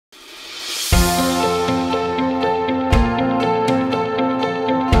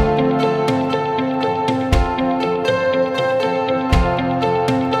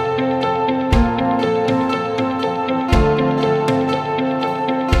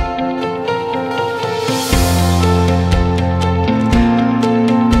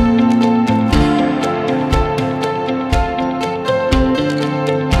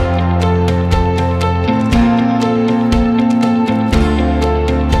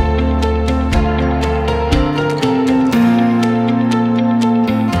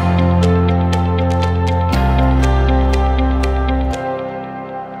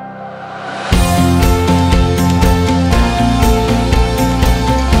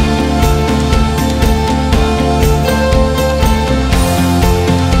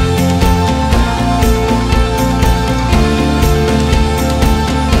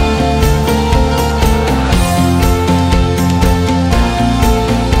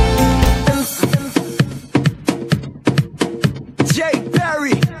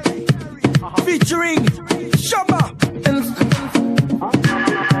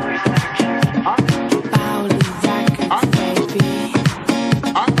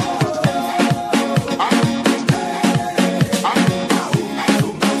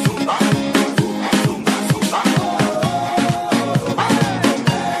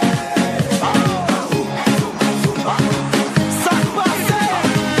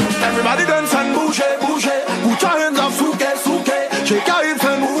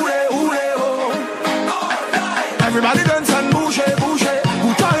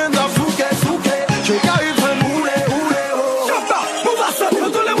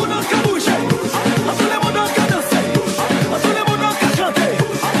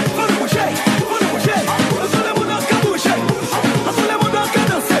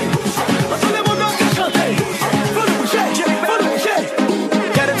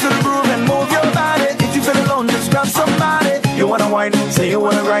wine, say you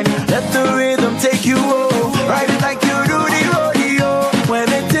wanna grind. Let the rhythm take you home. Ride it like you do the rodeo. When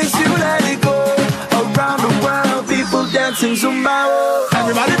it takes you, let it go. Around the world, people dancing Zumba. Oh.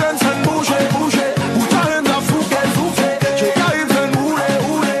 Everybody dance and bouge, bouge. Put your hands up, souffle, souffle. Shake your hips and roule,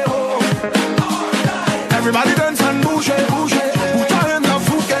 roule, oh. Everybody dance and bouge, bouge. Put your hands up,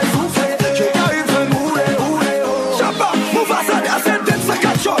 souffle, souffle. Shake your hips and roule, roule, oh. Shabba, move aside, I said dance like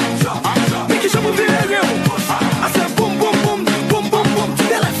a shot. Make it move the area. I said boom, boom, boom, boom, boom, boom. To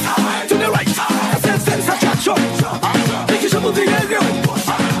the left, to the right. I said dance like a shot. Make it move the area.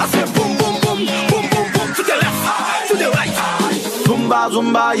 I said boom, boom, boom, boom, boom, boom. To the left, to the right. Zumba,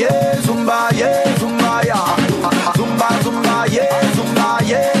 zumba, yeah, zumba, yeah, zumba, yeah. Zumba, zumba, yeah, zumba,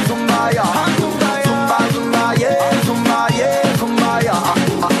 yeah, zumba, yeah. Zumba, zumba, yeah, zumba, yeah, zumba, yeah.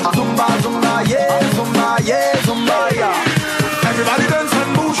 Zumba, zumba, yeah, zumba, yeah, zumba, yeah. Everybody dance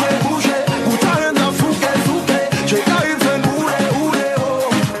and bouge, bouge. Put your hands up, souffle, souffle. Shake your hips and roule, roule, oh.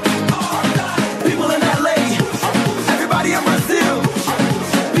 People in LA, everybody in Brazil,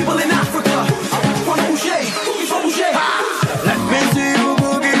 people in Africa, wanna bouge, faut bouger. Let me see you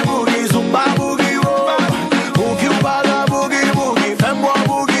boogie, boogie, zumba, boogie, oh. Boogie, bala, boogie, boogie, fais-moi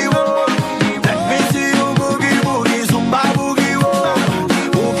boogie, oh. Let me see you boogie, boogie, zumba, boogie, oh.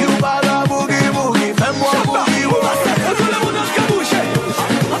 Boogie, bala, boogie, boogie, fais-moi boogie, oh. Tout le monde qui bouge,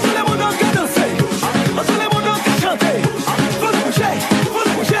 tout le monde qui danse, tout le monde qui chante. Faut bouger, faut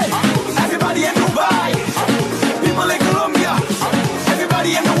bouger. Everybody in Dubai, people in Colombia,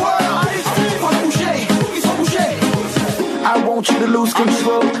 everybody in the world. Faut bouger, il faut bouger. I want you to lose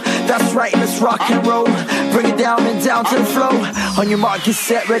control. That's right, let's rock and roll. Bring it down and down to the flow. On your mark, get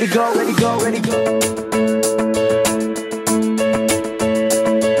set, ready, go, ready, go, ready, go.